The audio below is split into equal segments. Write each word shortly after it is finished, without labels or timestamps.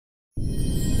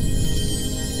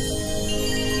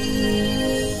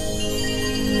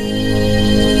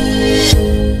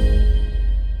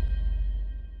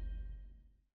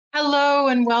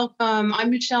welcome.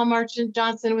 I'm Michelle Marchant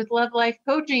Johnson with Love Life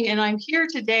Coaching, and I'm here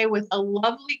today with a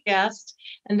lovely guest,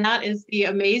 and that is the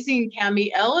amazing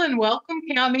Cami Elen. Welcome,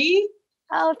 Cami.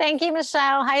 Oh, thank you,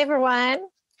 Michelle. Hi, everyone.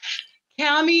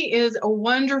 Cami is a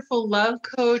wonderful love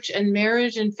coach and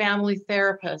marriage and family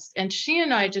therapist, and she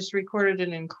and I just recorded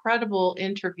an incredible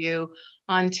interview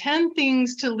on 10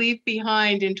 things to leave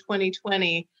behind in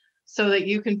 2020 so that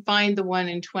you can find the one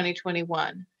in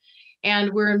 2021.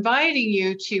 And we're inviting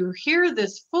you to hear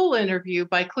this full interview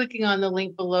by clicking on the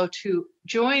link below to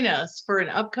join us for an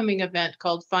upcoming event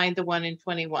called Find the One in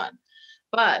 21.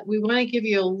 But we want to give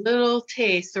you a little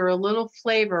taste or a little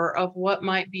flavor of what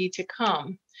might be to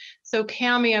come. So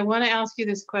Cami, I want to ask you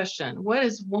this question. What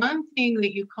is one thing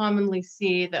that you commonly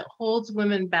see that holds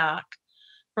women back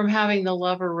from having the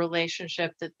love or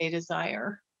relationship that they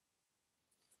desire?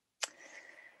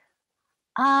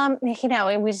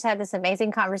 We just had this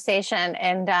amazing conversation,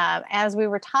 and as we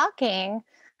were talking,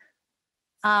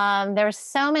 there were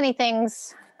so many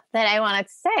things that I wanted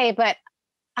to say, but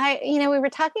we were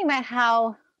talking about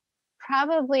how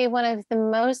probably one of the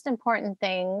most important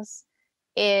things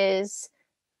is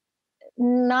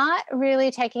not really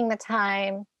taking the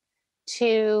time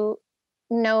to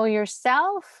know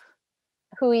yourself,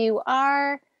 who you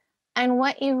are, and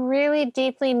what you really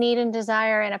deeply need and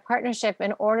desire in a partnership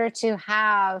in order to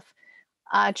have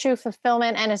true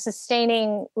fulfillment and a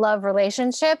sustaining love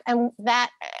relationship.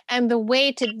 And the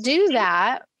way to do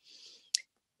that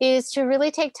is to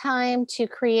really take time to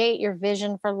create your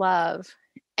vision for love.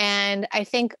 And I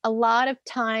think a lot of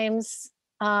times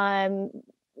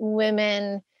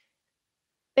women,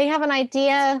 they have an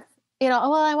idea,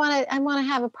 I want to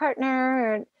have a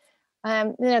partner, or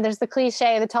there's the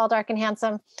cliche, the tall, dark, and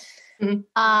handsome.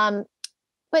 Mm-hmm.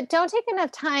 But don't take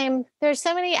enough time. There's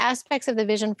so many aspects of the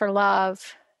vision for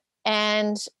love.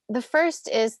 And the first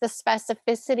is the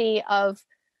specificity of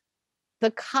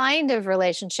the kind of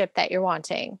relationship that you're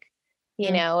wanting.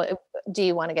 Mm-hmm. Do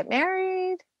you want to get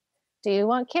married? Do you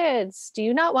want kids? Do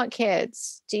you not want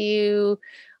kids? Do you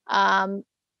want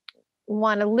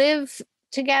to live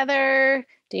together?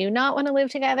 Do you not want to live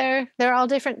together? There are all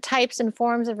different types and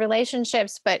forms of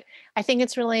relationships, but I think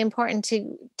it's really important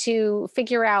to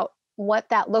figure out what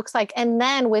that looks like. And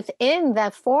then within the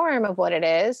form of what it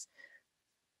is,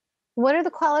 what are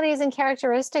the qualities and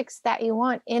characteristics that you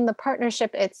want in the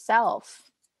partnership itself?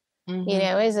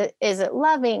 Mm-hmm. Is it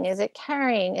loving? Is it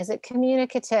caring? Is it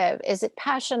communicative? Is it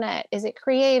passionate? Is it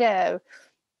creative?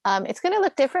 It's going to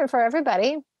look different for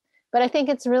everybody. But I think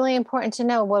it's really important to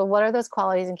know, what are those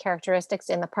qualities and characteristics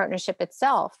in the partnership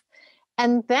itself?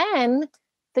 And then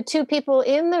the two people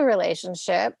in the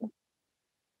relationship.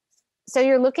 So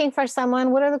you're looking for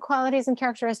someone, what are the qualities and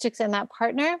characteristics in that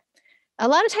partner? A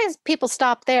lot of times people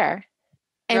stop there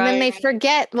and Then they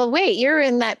forget, well, wait, you're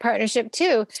in that partnership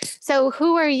too. So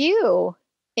who are you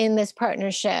in this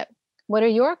partnership? What are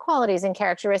your qualities and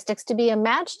characteristics to be a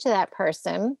match to that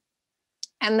person?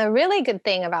 And the really good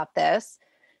thing about this,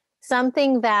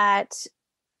 something that,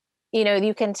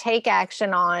 you can take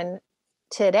action on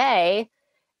today,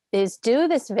 is do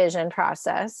this vision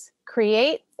process,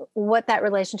 create what that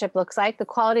relationship looks like, the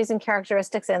qualities and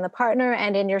characteristics in the partner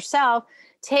and in yourself.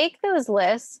 Take those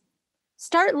lists,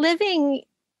 start living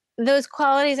those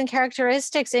qualities and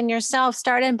characteristics in yourself,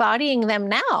 start embodying them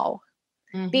now.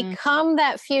 Mm-hmm. Become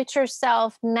that future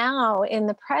self now in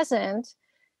the present.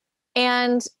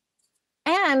 And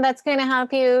that's going to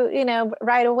help you,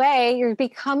 right away. You're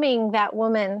becoming that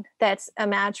woman that's a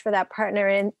match for that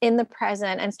partner in the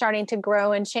present, and starting to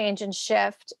grow and change and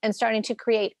shift and starting to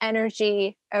create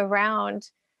energy around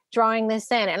drawing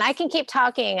this in. And I can keep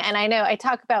talking, and I know I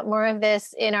talk about more of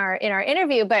this in our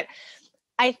interview, but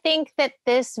I think that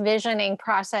this visioning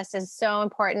process is so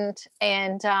important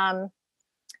and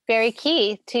very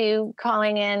key to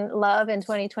calling in love in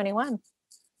 2021.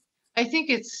 I think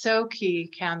it's so key,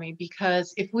 Cami,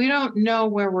 because if we don't know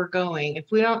where we're going, if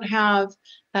we don't have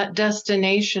that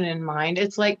destination in mind,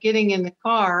 it's like getting in the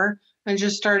car and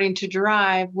just starting to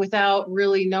drive without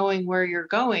really knowing where you're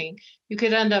going. You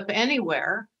could end up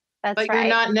anywhere, but you're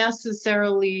not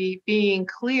necessarily being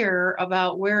clear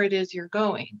about where it is you're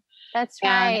going. That's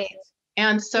right.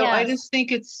 And so yes. I just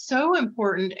think it's so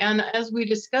important. And as we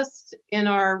discussed in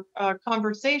our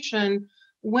conversation,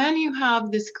 when you have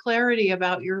this clarity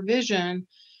about your vision,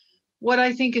 what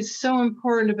I think is so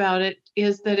important about it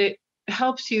is that it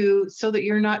helps you so that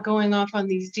you're not going off on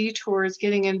these detours,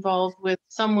 getting involved with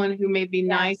someone who may be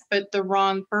nice, but the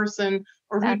wrong person,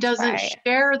 or who doesn't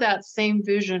share that same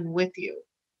vision with you.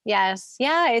 Yes.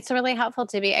 Yeah. It's really helpful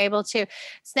to be able to,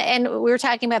 and we were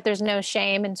talking about there's no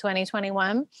shame in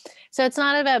 2021. So it's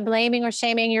not about blaming or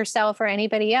shaming yourself or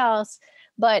anybody else,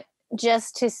 but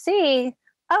just to see,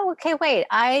 oh, okay, wait,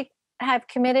 I have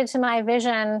committed to my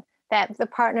vision that the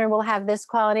partner will have this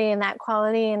quality and that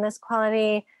quality and this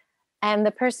quality, and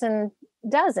the person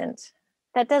doesn't.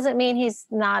 That doesn't mean he's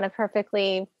not a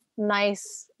perfectly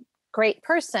nice, great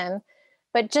person,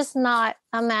 but just not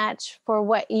a match for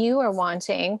what you are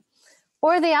wanting,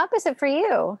 or the opposite for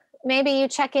you. Maybe you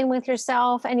check in with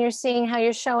yourself and you're seeing how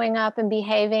you're showing up and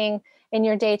behaving in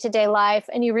your day-to-day life,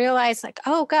 and you realize, like,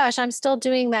 oh gosh, I'm still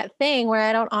doing that thing where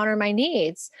I don't honor my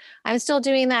needs. I'm still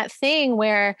doing that thing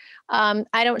where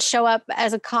I don't show up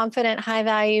as a confident,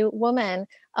 high-value woman.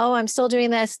 Oh, I'm still doing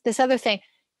this other thing.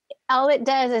 All it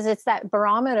does is it's that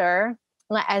barometer,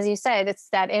 as you said, it's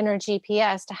that inner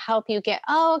GPS to help you get,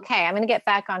 oh, okay, I'm going to get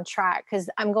back on track because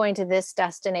I'm going to this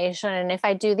destination. And if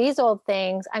I do these old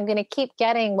things, I'm going to keep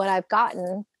getting what I've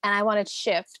gotten, and I want to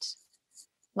shift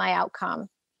my outcome.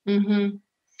 Mm-hmm.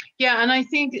 Yeah. And I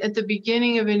think at the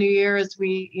beginning of a new year, as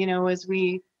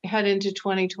we head into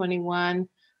 2021,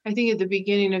 I think at the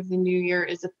beginning of the new year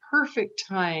is a perfect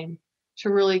time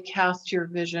to really cast your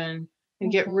vision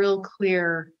and get real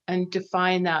clear and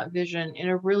define that vision in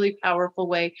a really powerful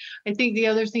way. I think the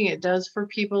other thing it does for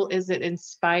people is it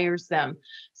inspires them.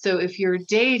 So if you're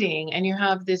dating and you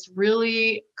have this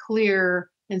really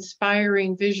clear,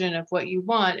 inspiring vision of what you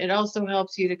want, it also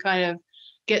helps you to kind of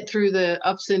get through the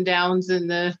ups and downs and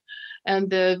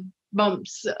the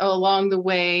bumps along the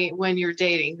way when you're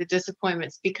dating, the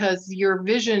disappointments, because your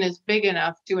vision is big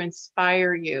enough to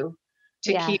inspire you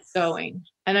to keep going.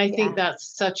 And I think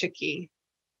that's such a key.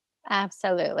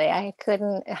 Absolutely. I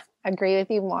couldn't agree with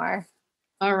you more.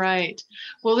 All right.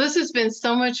 Well, this has been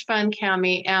so much fun,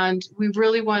 Cami, and we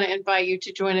really want to invite you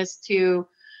to join us to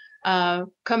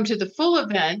come to the full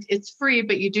event. It's free,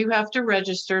 but you do have to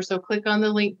register. So click on the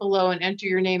link below and enter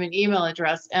your name and email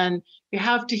address. And you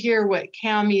have to hear what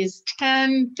Cami's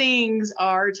 10 things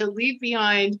are to leave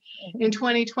behind in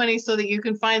 2020 so that you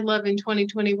can find love in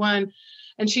 2021.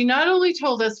 And she not only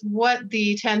told us what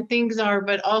the 10 things are,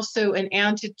 but also an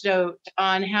antidote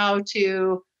on how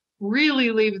to really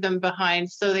leave them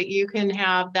behind so that you can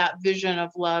have that vision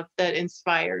of love that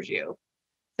inspires you.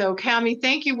 So, Cami,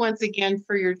 thank you once again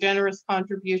for your generous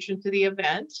contribution to the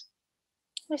event.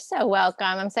 You're so welcome.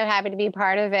 I'm so happy to be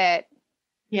part of it.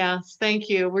 Yes, thank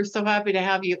you. We're so happy to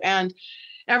have you. And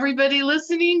everybody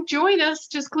listening, join us.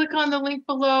 Just click on the link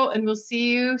below and we'll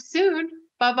see you soon.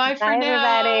 Bye-bye for now.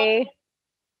 Bye,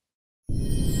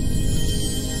 everybody.